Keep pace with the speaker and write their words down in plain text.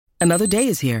Another day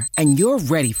is here, and you're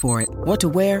ready for it. What to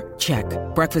wear? Check.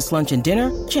 Breakfast, lunch, and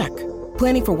dinner? Check.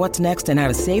 Planning for what's next and how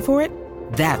to save for it?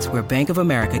 That's where Bank of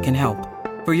America can help.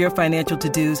 For your financial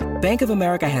to-dos, Bank of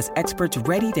America has experts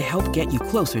ready to help get you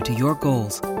closer to your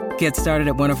goals. Get started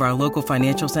at one of our local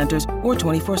financial centers or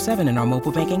 24/7 in our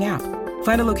mobile banking app.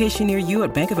 Find a location near you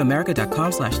at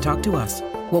bankofamerica.com/talktous.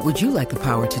 What would you like the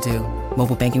power to do?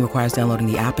 Mobile banking requires downloading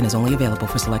the app and is only available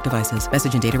for select devices.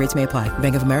 Message and data rates may apply.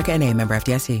 Bank of America N.A., member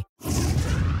FDIC.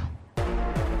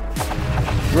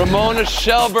 Ramona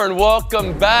Shelburne,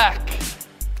 welcome back.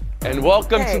 And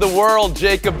welcome to the world,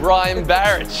 Jacob Brian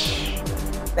Barrich.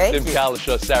 Thank Tim you.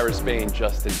 Kalishaw, Sarah Spain,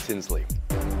 Justin Tinsley.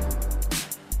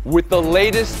 With the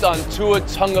latest on Tua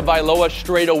Tagovailoa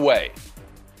straight away.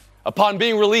 Upon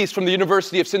being released from the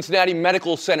University of Cincinnati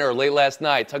Medical Center late last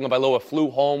night, Tagovailoa flew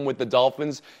home with the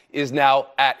Dolphins, is now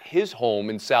at his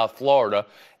home in South Florida.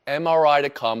 MRI to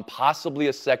come, possibly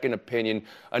a second opinion.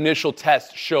 Initial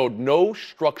tests showed no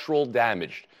structural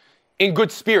damage. In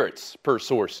good spirits, per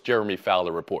source Jeremy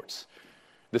Fowler reports.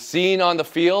 The scene on the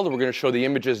field, we're going to show the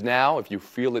images now. If you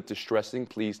feel it distressing,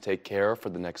 please take care for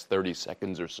the next 30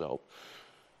 seconds or so.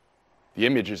 The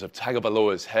images of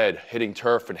Tagovailoa's head hitting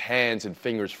turf and hands and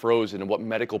fingers frozen in what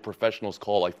medical professionals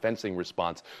call a fencing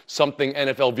response, something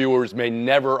NFL viewers may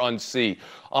never unsee.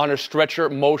 On a stretcher,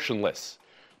 motionless.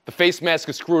 The face mask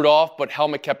is screwed off, but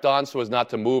helmet kept on so as not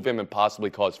to move him and possibly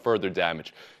cause further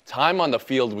damage. Time on the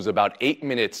field was about 8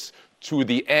 minutes to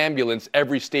the ambulance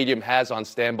every stadium has on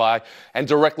standby and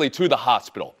directly to the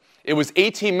hospital. It was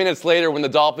 18 minutes later when the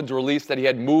Dolphins released that he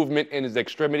had movement in his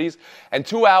extremities, and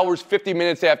 2 hours, 50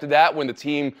 minutes after that when the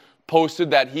team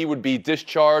posted that he would be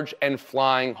discharged and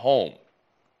flying home.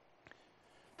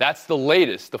 That's the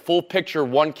latest. The full picture,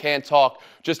 one can't talk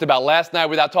just about last night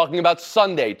without talking about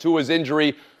Sunday, Tua's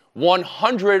injury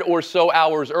 100 or so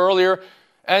hours earlier,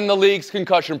 and the league's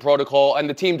concussion protocol, and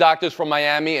the team doctors from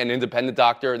Miami, an independent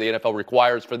doctor the NFL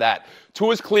requires for that.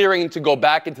 Tua's clearing to go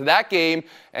back into that game,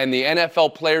 and the NFL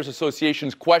Players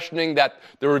Association's questioning that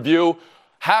the review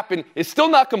happened is still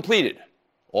not completed.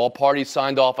 All parties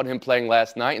signed off on him playing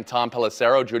last night, and Tom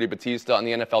Pelissero, Judy Batista on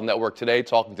the NFL Network today,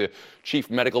 talking to Chief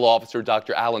Medical Officer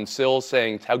Dr. Alan Sills,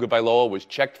 saying Tagovailoa was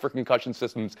checked for concussion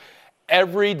systems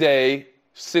every day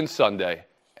since Sunday,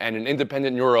 and an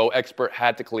independent neuro expert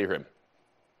had to clear him.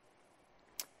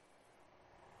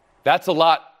 That's a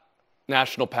lot,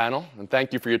 national panel, and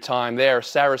thank you for your time there.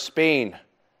 Sarah Spain,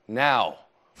 now,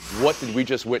 what did we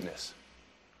just witness?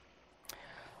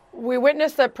 We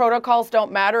witnessed that protocols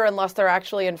don't matter unless they're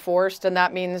actually enforced, and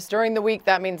that means during the week,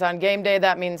 that means on game day,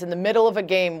 that means in the middle of a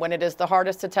game when it is the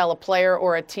hardest to tell a player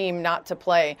or a team not to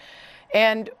play.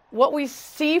 And what we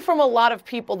see from a lot of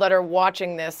people that are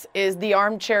watching this is the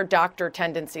armchair doctor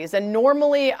tendencies. And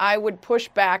normally I would push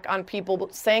back on people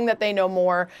saying that they know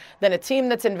more than a team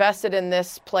that's invested in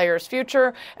this player's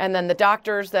future, and then the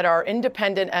doctors that are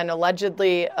independent and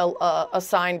allegedly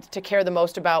assigned to care the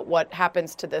most about what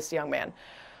happens to this young man.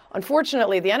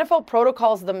 Unfortunately, the NFL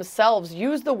protocols themselves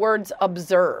use the words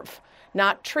observe.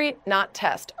 Not treat, not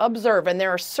test, observe. And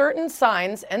there are certain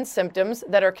signs and symptoms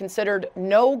that are considered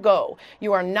no-go.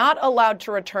 You are not allowed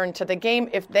to return to the game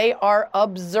if they are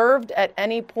observed at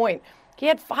any point. He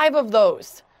had 5 of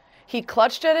those. He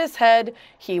clutched at his head,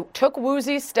 he took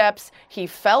woozy steps, he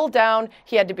fell down,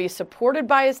 he had to be supported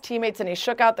by his teammates, and he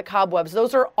shook out the cobwebs.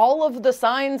 Those are all of the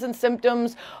signs and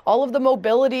symptoms, all of the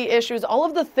mobility issues, all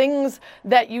of the things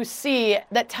that you see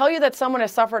that tell you that someone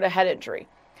has suffered a head injury.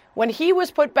 When he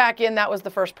was put back in, that was the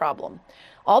first problem.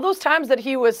 All those times that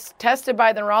he was tested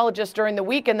by the neurologist during the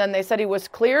week and then they said he was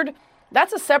cleared,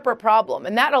 that's a separate problem.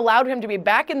 And that allowed him to be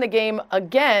back in the game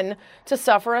again to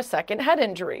suffer a second head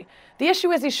injury. The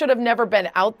issue is he should have never been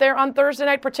out there on Thursday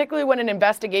night, particularly when an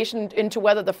investigation into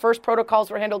whether the first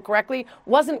protocols were handled correctly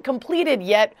wasn't completed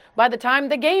yet by the time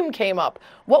the game came up.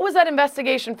 What was that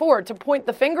investigation for? To point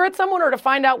the finger at someone or to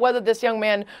find out whether this young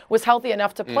man was healthy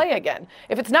enough to play again?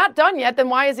 If it's not done yet, then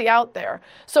why is he out there?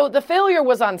 So the failure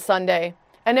was on Sunday,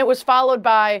 and it was followed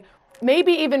by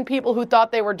maybe even people who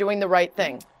thought they were doing the right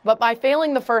thing. But by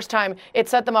failing the first time, it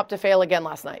set them up to fail again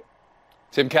last night.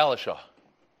 Tim Kalishaw.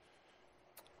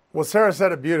 Well, Sarah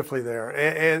said it beautifully there.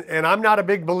 And I'm not a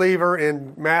big believer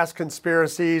in mass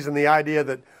conspiracies and the idea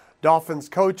that Dolphins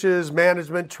coaches,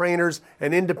 management, trainers,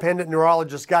 and independent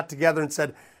neurologists got together and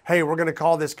said, hey, we're going to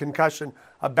call this concussion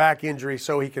a back injury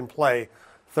so he can play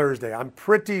Thursday. I'm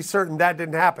pretty certain that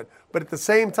didn't happen. But at the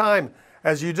same time,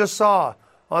 as you just saw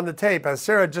on the tape, as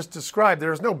Sarah just described,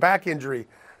 there's no back injury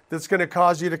that's going to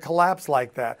cause you to collapse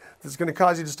like that, that's going to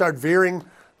cause you to start veering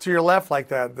to your left like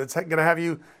that, that's going to have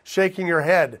you shaking your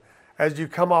head as you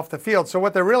come off the field. So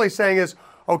what they're really saying is,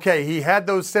 okay, he had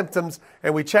those symptoms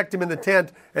and we checked him in the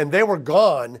tent and they were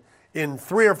gone in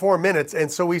 3 or 4 minutes. And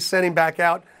so we sent him back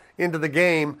out into the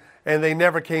game and they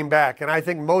never came back. And I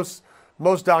think most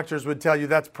doctors would tell you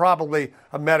that's probably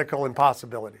a medical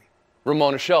impossibility.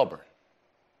 Ramona Shelburne.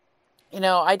 You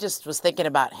know, I just was thinking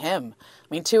about him. I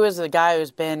mean, Tua is a guy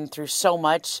who's been through so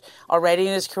much already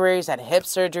in his career. He's had hip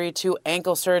surgery, 2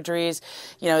 ankle surgeries.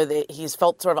 You know, he's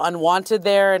felt sort of unwanted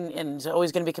there and is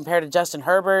always going to be compared to Justin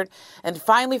Herbert. And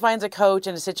finally finds a coach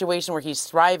in a situation where he's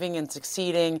thriving and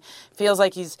succeeding. Feels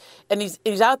like he's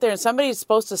out there and somebody's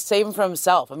supposed to save him from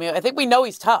himself. I mean, I think we know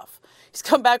he's tough. He's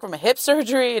come back from a hip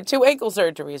surgery and 2 ankle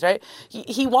surgeries, right?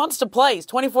 He wants to play. He's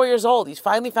 24 years old. He's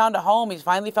finally found a home. He's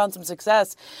finally found some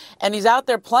success. And he's out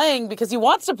there playing because he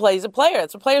wants to play. He's a player.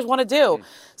 That's what players want to do.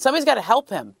 Somebody's got to help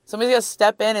him. Somebody's got to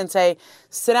step in and say,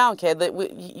 sit down, kid.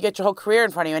 You got your whole career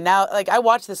in front of you. And now, like, I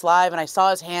watched this live and I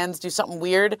saw his hands do something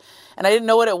weird. And I didn't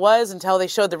know what it was until they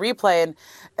showed the replay. And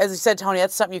as you said, Tony,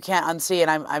 that's something you can't unsee. And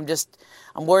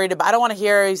I'm worried about. I don't want to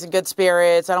hear he's in good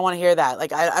spirits. I don't want to hear that.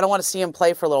 Like, I don't want to see him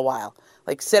play for a little while.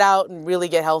 Like, sit out and really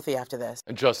get healthy after this.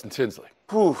 And Justin Tinsley.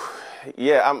 Whew.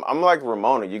 Yeah, I'm like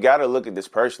Ramona. You got to look at this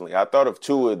personally. I thought of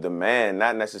Tua the man,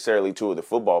 not necessarily Tua the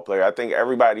football player. I think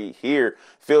everybody here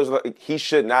feels like he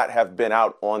should not have been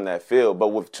out on that field. But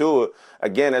with Tua,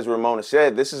 again, as Ramona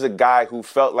said, this is a guy who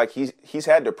felt like he's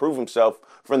had to prove himself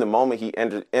from the moment he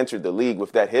entered the league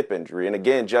with that hip injury. And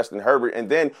again, Justin Herbert. And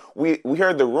then we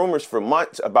heard the rumors for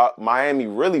months about Miami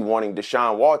really wanting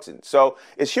Deshaun Watson. So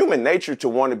it's human nature to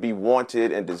want to be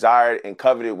wanted and desired and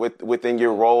coveted within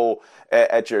your role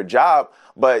at your job.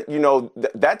 But, you know,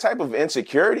 that type of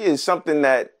insecurity is something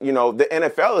that, you know, the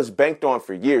NFL has banked on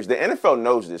for years. The NFL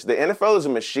knows this. The NFL is a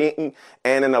machine.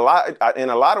 And in a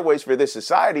lot of ways for this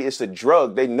society, it's a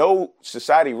drug. They know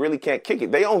society really can't kick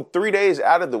it. They own 3 days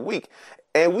out of the week.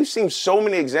 And we've seen so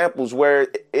many examples where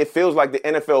it feels like the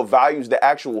NFL values the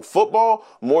actual football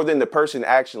more than the person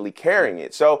actually carrying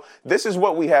it. So this is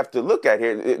what we have to look at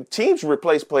here. Teams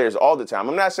replace players all the time.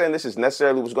 I'm not saying this is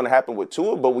necessarily what's going to happen with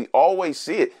Tua, but we always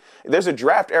see it. There's a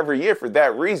draft every year for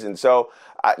that reason. So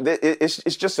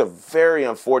it's just a very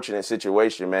unfortunate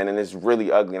situation, man, and it's really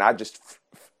ugly. And I just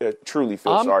truly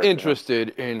feel sorry. I'm interested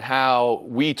in how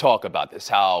we talk about this,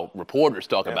 how reporters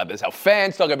talk about this, how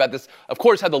fans talk about this, of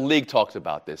course, how the league talks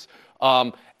about this.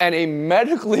 And a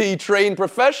medically trained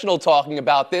professional talking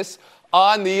about this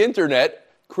on the internet,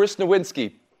 Chris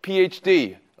Nowinski,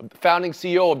 PhD, founding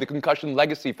CEO of the Concussion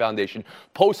Legacy Foundation,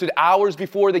 posted hours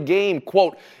before the game,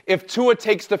 quote, if Tua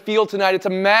takes the field tonight, it's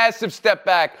a massive step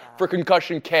back for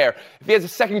concussion care. If he has a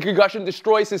second concussion,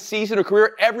 destroys his season or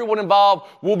career, everyone involved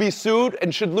will be sued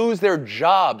and should lose their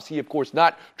jobs. He, of course,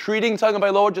 not treating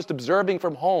Tagovailoa, just observing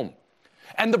from home.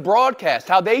 And the broadcast,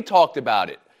 how they talked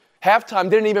about it. Halftime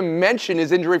didn't even mention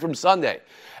his injury from Sunday.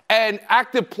 And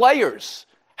active players,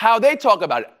 how they talk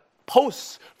about it.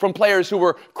 Posts from players who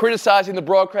were criticizing the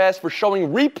broadcast for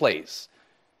showing replays.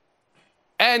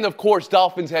 And, of course,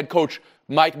 Dolphins head coach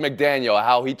Mike McDaniel,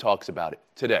 how he talks about it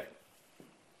today.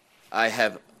 I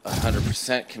have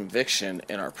 100% conviction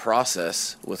in our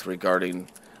process with regarding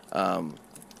our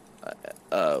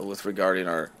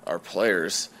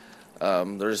players.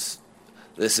 This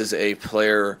is a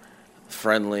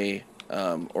player-friendly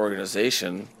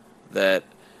organization that,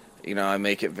 you know, I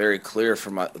make it very clear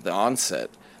from the onset.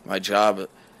 My job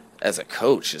as a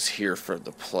coach is here for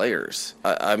the players.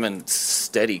 I'm in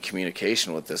steady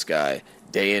communication with this guy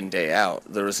day in, day out.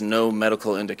 There was no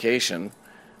medical indication,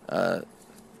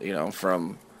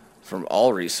 from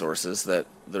all resources that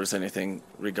there's anything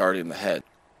regarding the head.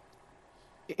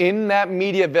 In that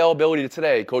media availability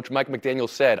today, Coach Mike McDaniel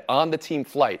said on the team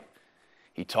flight,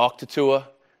 he talked to Tua.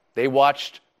 They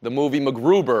watched the movie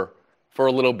MacGruber for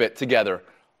a little bit together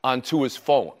on Tua's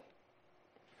phone.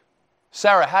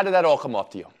 Sarah, how did that all come off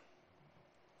to you?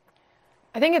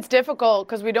 I think it's difficult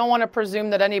because we don't want to presume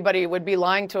that anybody would be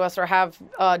lying to us or have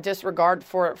disregard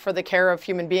for the care of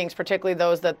human beings, particularly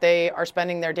those that they are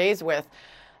spending their days with.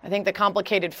 I think the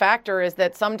complicated factor is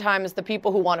that sometimes the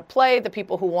people who want to play, the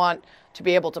people who want to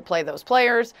be able to play those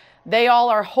players, they all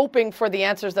are hoping for the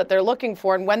answers that they're looking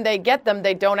for. And when they get them,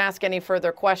 they don't ask any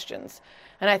further questions.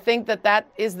 And I think that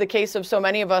is the case of so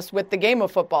many of us with the game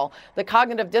of football. The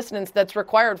cognitive dissonance that's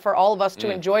required for all of us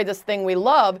to enjoy this thing we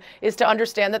love is to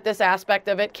understand that this aspect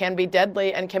of it can be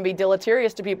deadly and can be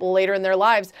deleterious to people later in their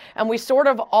lives. And we sort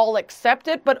of all accept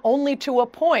it, but only to a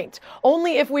point.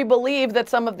 Only if we believe that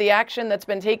some of the action that's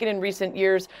been taken in recent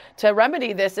years to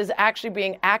remedy this is actually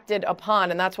being acted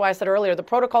upon. And that's why I said earlier, the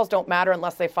protocols don't matter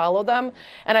unless they follow them.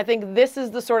 And I think this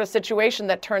is the sort of situation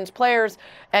that turns players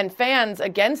and fans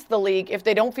against the league if they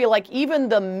they don't feel like even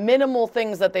the minimal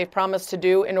things that they've promised to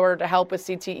do in order to help with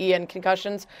CTE and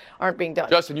concussions aren't being done.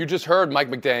 Justin, you just heard Mike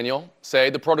McDaniel say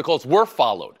the protocols were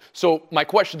followed. So my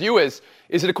question to you is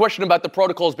it a question about the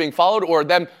protocols being followed or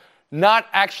them not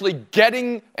actually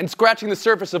getting and scratching the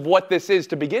surface of what this is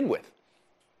to begin with?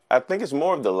 I think it's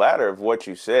more of the latter of what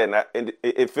you said. And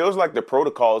it feels like the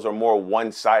protocols are more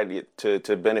one-sided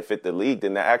to benefit the league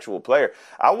than the actual player.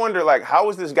 I wonder, how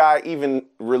is this guy even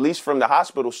released from the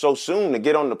hospital so soon to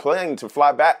get on the plane to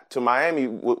fly back to Miami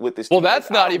with this team? Well, that's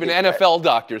not even NFL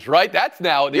doctors, right? That's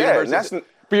now the university.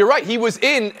 But you're right. He was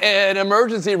in an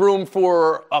emergency room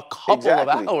for a couple of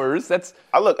hours.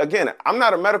 Look, again, I'm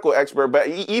not a medical expert, but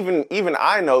even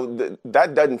I know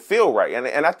that doesn't feel right.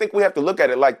 And I think we have to look at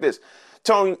it like this.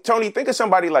 Tony, think of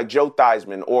somebody like Joe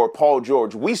Theismann or Paul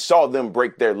George. We saw them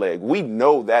break their leg. We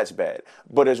know that's bad.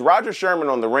 But as Roger Sherman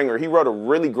on The Ringer, he wrote a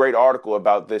really great article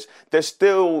about this. There's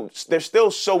still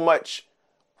so much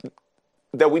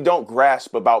that we don't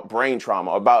grasp about brain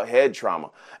trauma, about head trauma.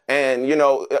 And,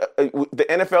 the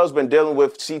NFL has been dealing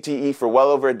with CTE for well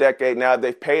over a decade now.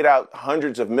 They've paid out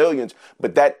hundreds of millions.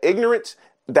 But that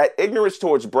ignorance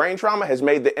towards brain trauma has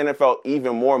made the NFL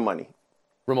even more money.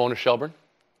 Ramona Shelburne?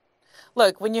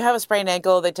 Look, when you have a sprained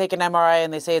ankle, they take an MRI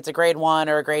and they say it's a grade 1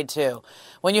 or a grade 2.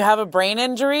 When you have a brain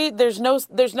injury, there's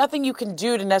nothing you can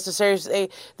do to necessarily say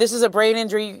this is a brain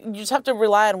injury. You just have to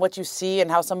rely on what you see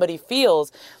and how somebody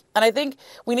feels. And I think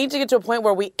we need to get to a point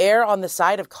where we err on the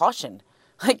side of caution.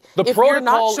 The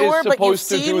protocol is supposed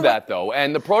to do that, though.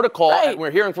 And the protocol,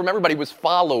 we're hearing from everybody, was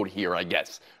followed here, I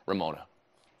guess, Ramona.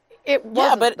 It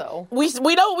wasn't, though. We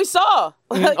know what we saw.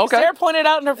 Okay. Sarah pointed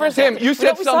out in her first. Tim, you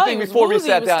said something before we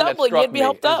sat down that struck me,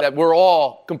 is that we're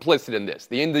all complicit in this.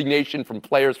 The indignation from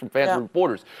players, from fans, and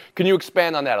reporters. Can you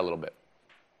expand on that a little bit?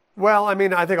 Well,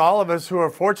 I think all of us who are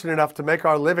fortunate enough to make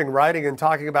our living writing and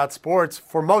talking about sports,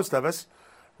 for most of us,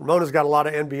 Ramona's got a lot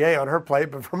of NBA on her plate,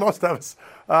 but for most of us,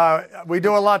 we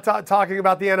do a lot talking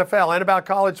about the NFL and about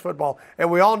college football.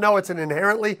 And we all know it's an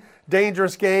inherently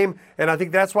dangerous game, and I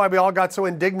think that's why we all got so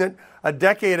indignant a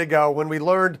decade ago when we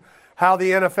learned how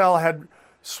the NFL had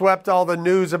swept all the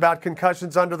news about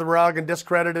concussions under the rug and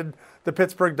discredited the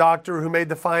Pittsburgh doctor who made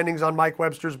the findings on Mike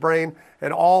Webster's brain,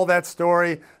 and all that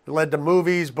story that led to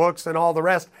movies, books, and all the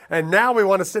rest. And now we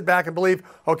want to sit back and believe,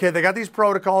 okay, they got these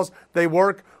protocols, they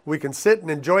work, we can sit and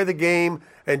enjoy the game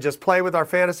and just play with our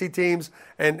fantasy teams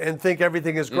and think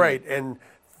everything is great. And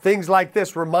things like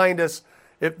this remind us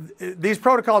if these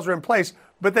protocols are in place,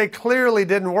 but they clearly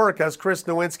didn't work, as Chris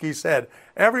Nowinski said.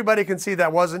 Everybody can see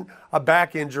that wasn't a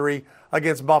back injury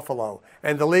against Buffalo,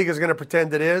 and the league is going to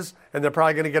pretend it is, and they're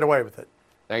probably going to get away with it.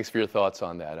 Thanks for your thoughts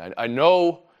on that. I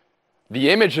know the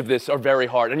image of this are very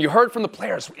hard, and you heard from the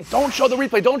players, don't show the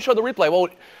replay, don't show the replay. Well,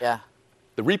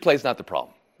 the replay is not the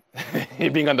problem.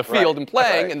 Being on the field and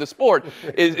playing in the sport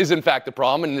is in fact the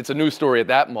problem, and it's a news story at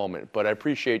that moment. But I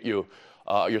appreciate your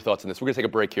thoughts on this. We're going to take a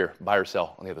break here. Buy or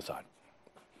sell on the other side.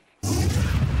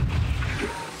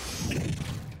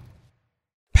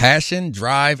 Passion,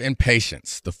 drive, and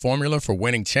patience. The formula for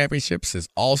winning championships is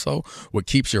also what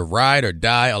keeps your ride or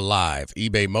die alive.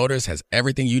 eBay Motors has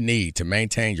everything you need to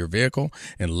maintain your vehicle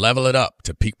and level it up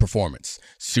to peak performance.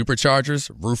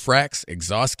 Superchargers, roof racks,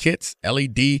 exhaust kits,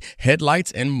 LED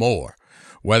headlights, and more.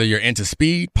 Whether you're into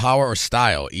speed, power, or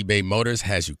style, eBay Motors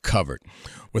has you covered.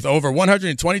 With over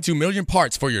 122 million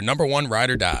parts for your number one ride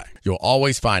or die, you'll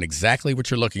always find exactly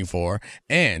what you're looking for.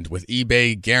 And with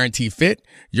eBay Guarantee Fit,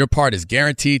 your part is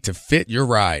guaranteed to fit your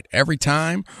ride every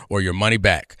time or your money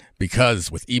back.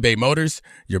 Because with eBay Motors,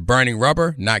 you're burning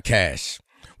rubber, not cash.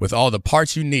 With all the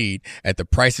parts you need at the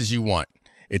prices you want,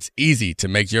 it's easy to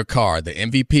make your car the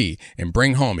MVP and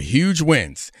bring home huge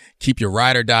wins. Keep your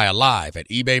ride or die alive at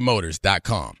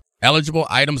ebaymotors.com. Eligible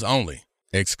items only.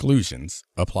 Exclusions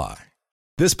apply.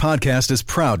 This podcast is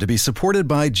proud to be supported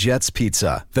by Jets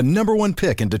Pizza, the #1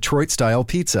 pick in Detroit-style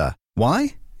pizza.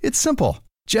 Why? It's simple.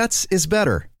 Jets is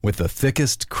better. With the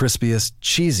thickest, crispiest,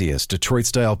 cheesiest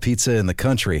Detroit-style pizza in the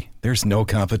country, there's no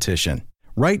competition.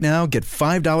 Right now, get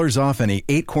 $5 off any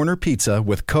 8-corner pizza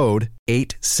with code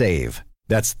 8SAVE.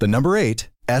 That's the number 8,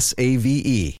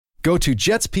 S-A-V-E. Go to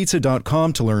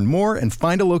jetspizza.com to learn more and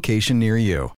find a location near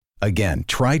you. Again,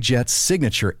 try Jet's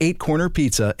signature 8-corner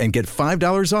pizza and get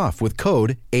 $5 off with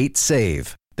code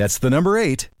 8SAVE. That's the number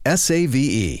 8,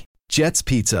 S-A-V-E. Jet's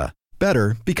Pizza.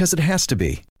 Better because it has to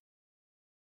be.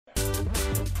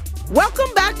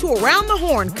 Welcome back to Around the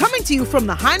Horn, coming to you from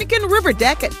the Heineken River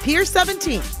Deck at Pier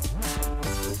 17.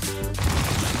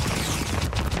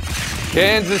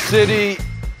 Kansas City,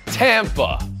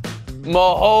 Tampa,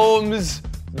 Mahomes,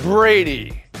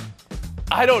 Brady.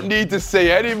 I don't need to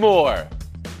say any more.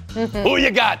 Who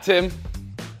you got, Tim?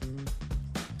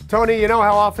 Tony, you know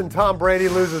how often Tom Brady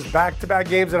loses back-to-back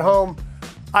games at home?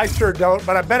 I sure don't,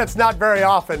 but I bet it's not very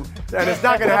often, and it's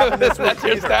not going to happen this week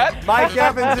either. Mike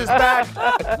Evans is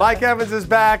back. Mike Evans is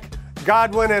back.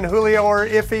 Godwin and Julio are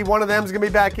iffy. One of them is going to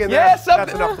be back in there. Yeah,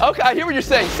 something. Okay, I hear what you're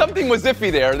saying. Something was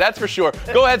iffy there, that's for sure.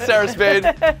 Go ahead, Sarah Spade.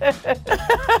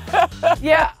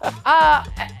 Yeah,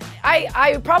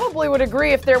 I probably would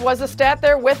agree if there was a stat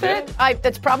there with it.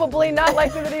 It's probably not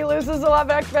likely that he loses a lot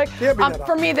back-to-back.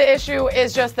 For me, the issue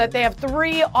is just that they have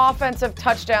 3 offensive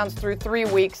touchdowns through 3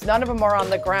 weeks. None of them are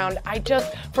on the ground.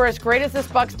 For as great as this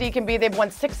Bucs D can be, they've won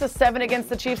 6 of 7 against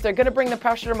the Chiefs. They're going to bring the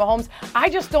pressure to Mahomes. I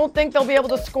just don't think they'll be able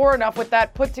to score enough with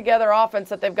that put-together offense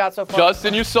that they've got so far.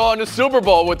 Justin, you saw in the Super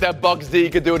Bowl what that Bucs D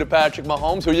could do to Patrick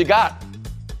Mahomes. Who you got?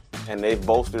 And they've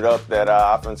bolstered up that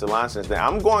offensive line since then.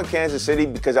 I'm going Kansas City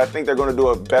because I think they're going to do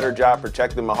a better job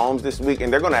protecting Mahomes this week,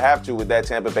 and they're going to have to with that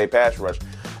Tampa Bay pass rush.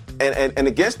 And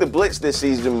against the blitz this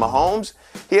season, Mahomes,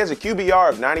 he has a QBR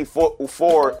of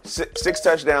 94, 6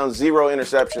 touchdowns, 0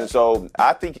 interceptions. So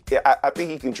I think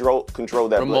he control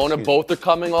that Ramona, blitz. both are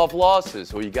coming off losses.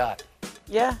 Who you got?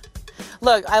 Yeah.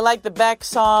 Look, I like the Beck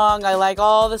song. I like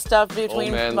all the stuff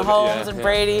between Mahomes and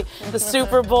Brady, the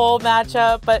Super Bowl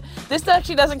matchup. But this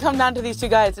actually doesn't come down to these two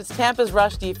guys. It's Tampa's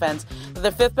rush defense.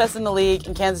 They're 5th best in the league,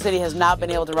 and Kansas City has not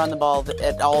been able to run the ball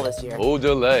at all this year. Oh,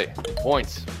 delay.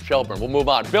 Points. Shelburne. We'll move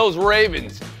on. Bills,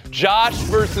 Ravens. Josh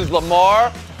versus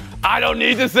Lamar. I don't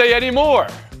need to say any more.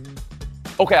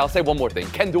 Okay, I'll say one more thing.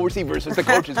 Ken Dorsey versus the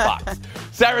coach's box.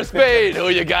 Sarah Spade, who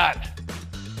you got?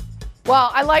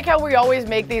 Well, I like how we always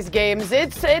make these games.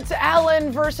 It's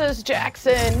Allen versus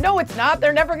Jackson. No, it's not.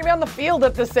 They're never going to be on the field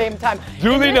at the same time.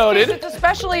 Duly noted. It's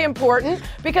especially important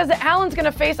because Allen's going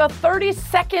to face a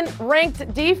 32nd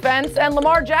ranked defense, and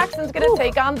Lamar Jackson's going to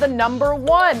take on the number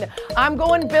 1. I'm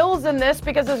going Bills in this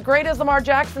because as great as Lamar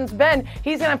Jackson's been,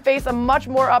 he's going to face a much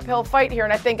more uphill fight here,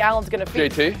 and I think Allen's going to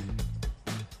feast. JT?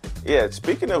 Yeah,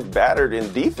 speaking of battered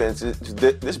in defense,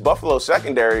 this Buffalo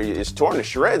secondary is torn to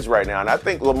shreds right now, and I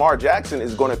think Lamar Jackson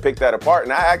is going to pick that apart.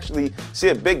 And I actually see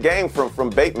a big game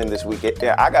from Bateman this week.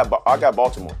 Yeah, I got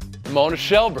Baltimore. Mona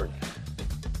Shelburne.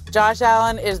 Josh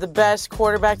Allen is the best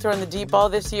quarterback throwing the deep ball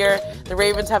this year. The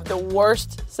Ravens have the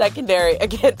worst secondary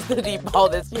against the deep ball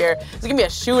this year. It's going to be a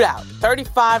shootout.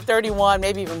 35-31,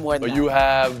 maybe even more than that. You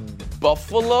have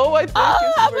Buffalo, I think.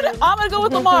 I'm gonna go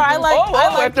with Lamar. I like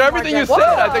after everything you said,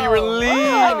 I thought you were leaning.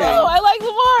 I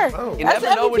like Lamar. You That's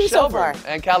never know with MVP so Shelburne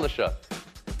far. and Kalisha.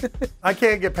 I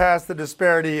can't get past the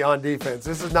disparity on defense.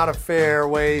 This is not a fair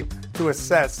way to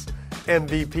assess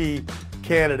MVP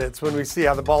candidates when we see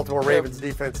how the Baltimore Ravens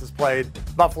defense has played.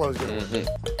 Buffalo's going to win.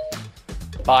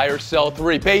 Buy or sell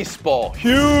 3. Baseball.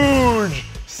 Huge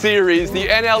series. The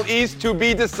NL East to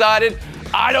be decided.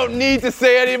 I don't need to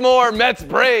say any more. Mets,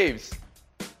 Braves.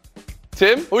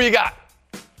 Tim, who you got?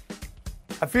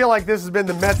 I feel like this has been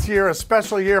the Mets year, a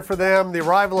special year for them. The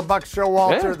arrival of Buck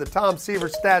Showalter, the Tom Seaver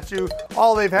statue,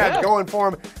 all they've had going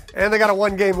for them, and they got a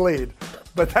 1-game lead.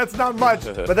 But that's not much.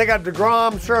 But they got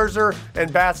DeGrom, Scherzer,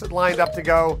 and Bassett lined up to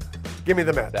go. Give me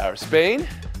the Mets. Our Spain.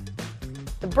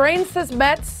 The brain says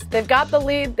Mets. They've got the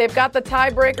lead. They've got the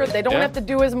tiebreaker. They don't have to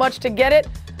do as much to get it.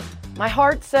 My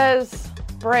heart says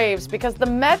Braves because the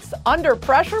Mets under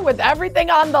pressure with everything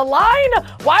on the line.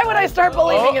 Why would I start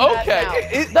believing in that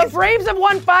now? The Braves have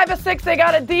won 5 of 6. They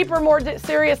got a deeper, more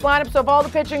serious lineup. So if all the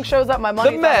pitching shows up, my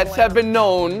money's The Mets have been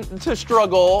known to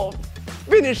struggle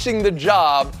finishing the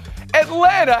job.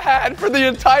 Atlanta had for the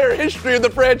entire history of the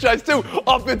franchise too,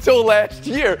 up until last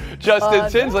year. Justin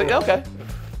Tinsley. Okay.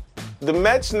 The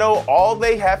Mets know all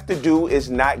they have to do is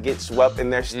not get swept,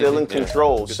 and they're still in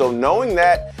control. So knowing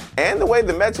that, and the way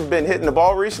the Mets have been hitting the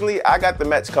ball recently, I got the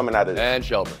Mets coming out of this. And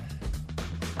Shelburne.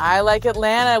 I like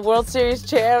Atlanta, World Series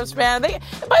champs, man.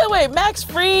 By the way, Max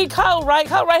Fried, Kyle Wright.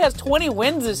 Kyle Wright has 20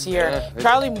 wins this year.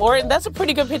 Charlie Morton, that's a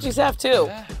pretty good pitching staff, too.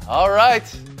 All right.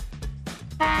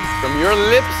 From your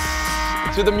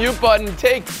lips to the mute button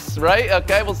takes, right?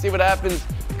 Okay, we'll see what happens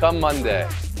come Monday.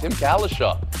 Tim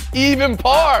Kalisha. Even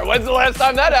par. When's the last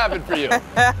time that happened for you?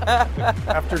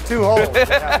 After 2 holes.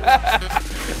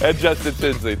 And Justin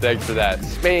Tinsley, thanks for that.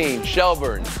 Spain,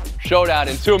 Shelburne, showdown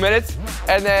in 2 minutes,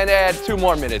 and then add 2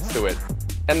 more minutes to it.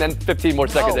 And then 15 more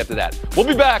seconds after that. We'll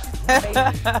be back.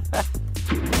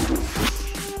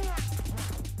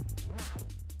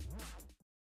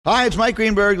 Hi, it's Mike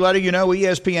Greenberg letting you know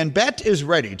ESPN Bet is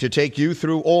ready to take you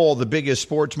through all the biggest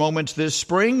sports moments this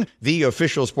spring. The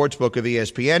official sportsbook of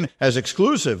ESPN has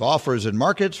exclusive offers and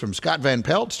markets from Scott Van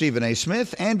Pelt, Stephen A.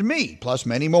 Smith, and me, plus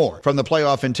many more. From the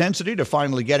playoff intensity to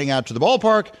finally getting out to the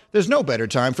ballpark, there's no better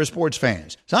time for sports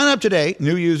fans. Sign up today.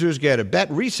 New users get a bet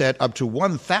reset up to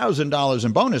 $1,000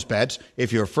 in bonus bets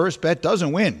if your first bet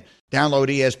doesn't win. Download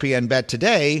ESPN Bet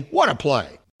today. What a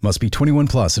play. Must be 21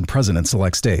 plus and present in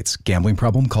select states. Gambling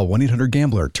problem? Call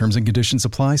 1-800-GAMBLER. Terms and conditions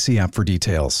apply. See app for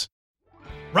details.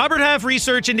 Robert Half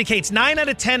research indicates 9 out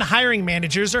of 10 hiring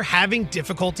managers are having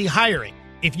difficulty hiring.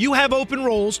 If you have open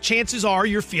roles, chances are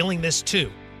you're feeling this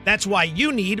too. That's why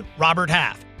you need Robert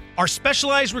Half. Our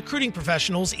specialized recruiting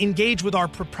professionals engage with our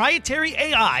proprietary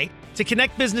AI to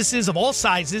connect businesses of all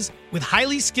sizes with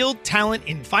highly skilled talent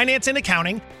in finance and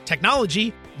accounting,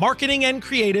 technology, marketing and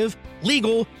creative,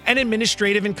 legal, and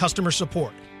administrative and customer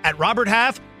support. At Robert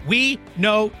Half, we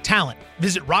know talent.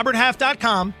 Visit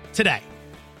roberthalf.com today.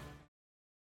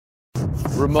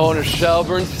 Ramona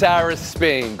Shelburne, Sarah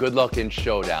Spain. Good luck in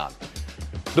showdown.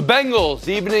 The Bengals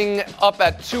evening up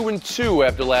at 2-2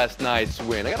 after last night's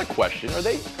win. I got a question. Are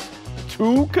they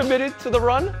too committed to the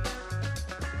run?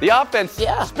 The offense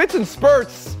spits and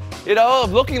spurts,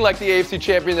 of looking like the AFC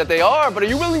champion that they are. But are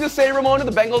you willing to say, Ramona,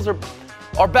 the Bengals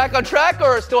are back on track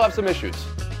or still have some issues?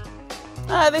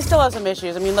 They still have some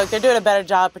issues. I mean, look, they're doing a better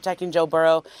job protecting Joe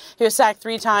Burrow. He was sacked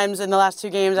 3 times in the last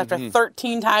 2 games after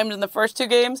 13 times in the first 2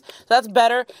 games. So that's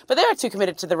better. But they are too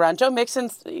committed to the run. Joe Mixon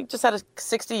just had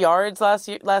 60 yards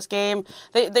last game.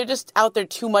 They're just out there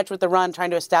too much with the run,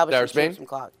 trying to establish some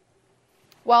clock.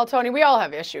 Well, Tony, we all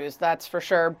have issues, that's for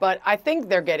sure, but I think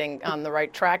they're getting on the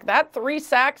right track. That 3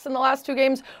 sacks in the last 2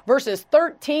 games versus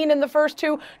 13 in the first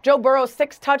 2. Joe Burrow,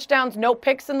 6 touchdowns, no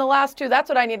picks in the last 2. That's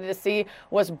what I needed to see.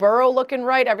 Was Burrow looking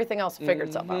right? Everything else figured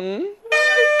itself out. You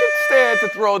could stand to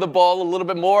throw the ball a little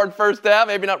bit more in first down,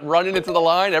 maybe not running into the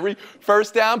line every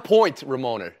first down. Point,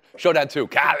 Ramona. Showdown 2,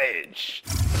 college.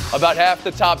 About half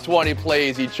the top 20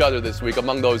 plays each other this week.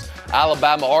 Among those,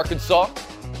 Alabama, Arkansas,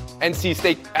 NC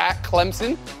State at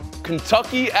Clemson,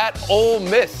 Kentucky at Ole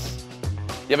Miss.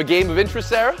 You have a game of interest,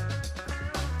 Sarah?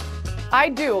 I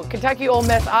do. Kentucky Ole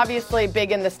Miss, obviously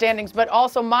big in the standings, but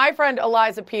also my friend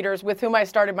Eliza Peters, with whom I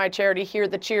started my charity Hear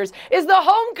the Cheers, is the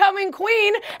homecoming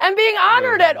queen and being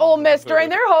honored at Ole Miss during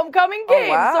their homecoming game.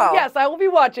 Oh, wow. So yes, I will be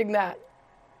watching that.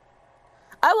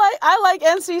 I like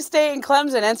NC State and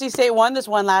Clemson. NC State won this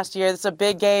one last year. It's a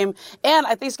big game, and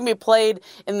I think it's going to be played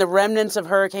in the remnants of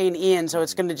Hurricane Ian, so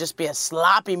it's going to just be a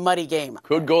sloppy, muddy game.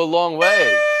 Could go a long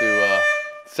way to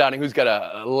sounding who's got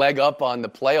a leg up on the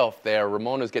playoff there.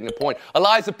 Ramona's getting a point.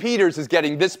 Eliza Peters is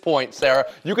getting this point, Sarah.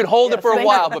 You can hold it for a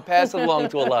while, but pass it along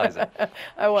to Eliza.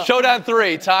 I will. Showdown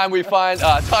 3, time to find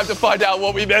out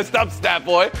what we messed up, Stat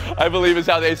Boy, I believe is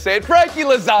how they say it. Frankie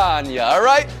Lasagna, all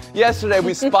right? Yesterday,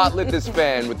 we spotlit this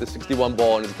fan with the 61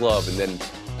 ball in his glove and then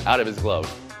out of his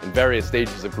glove in various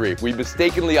stages of grief. We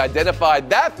mistakenly identified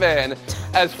that fan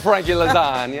as Frankie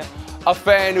Lasagna, a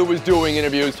fan who was doing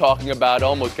interviews talking about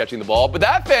almost catching the ball. But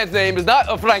that fan's name is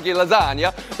not Frankie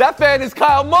Lasagna. That fan is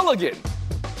Kyle Mulligan.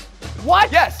 What?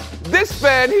 Yes, this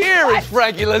fan here is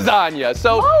Frankie Lasagna.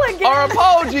 So Mulligan. Our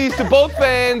apologies to both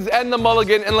fans and the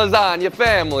Mulligan and Lasagna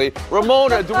family.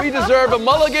 Ramona, do we deserve a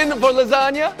Mulligan for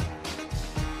Lasagna?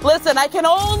 Listen, I can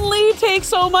only take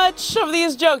so much of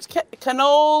these jokes. Can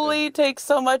only take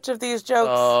so much of these jokes.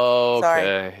 Oh,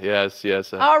 okay. Sorry.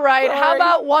 Yes. All right. How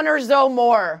about one or so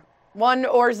more? One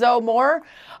or so more?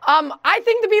 I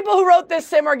think the people who wrote this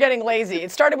sim are getting lazy.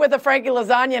 It started with a Frankie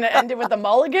Lasagna and it ended with a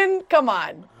Mulligan. Come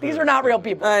on. These are not real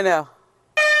people. I know.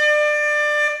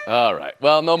 All right.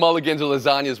 Well, no mulligans or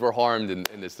lasagnas were harmed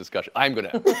in this discussion. I'm going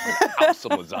to have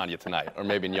some lasagna tonight, or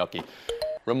maybe gnocchi.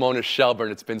 Ramona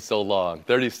Shelburne, it's been so long.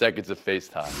 30 seconds of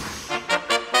FaceTime.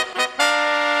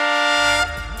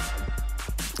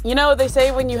 You know, they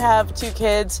say when you have 2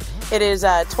 kids, it is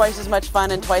twice as much fun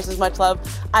and twice as much love.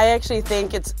 I actually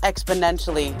think it's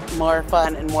exponentially more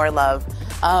fun and more love.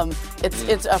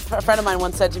 It's a friend of mine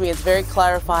once said to me, it's very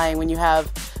clarifying when you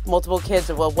have multiple kids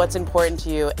of what's important to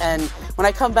you. And when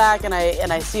I come back and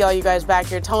I see all you guys back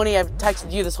here, Tony, I've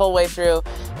texted you this whole way through.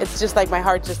 It's just like my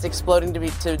heart just exploding to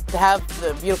have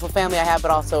the beautiful family I have, but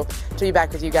also to be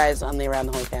back with you guys on the Around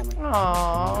the Horn family.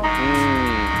 Aww.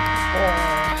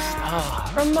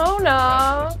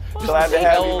 Ramona. Glad to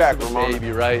have you back, Ramona.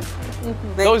 Baby, right?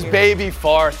 Those baby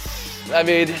farts. I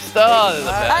mean, just,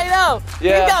 I know.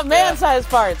 Yeah, We've got man-sized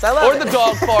parts. I love it. Or the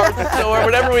dog farts, or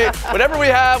whatever we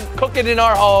have cooking in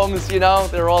our homes, they're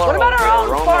all our own. What about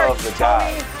our own farts,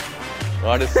 Tony? We're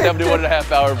on a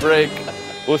 71.5-hour break.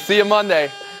 We'll see you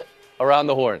Monday around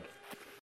the Horn.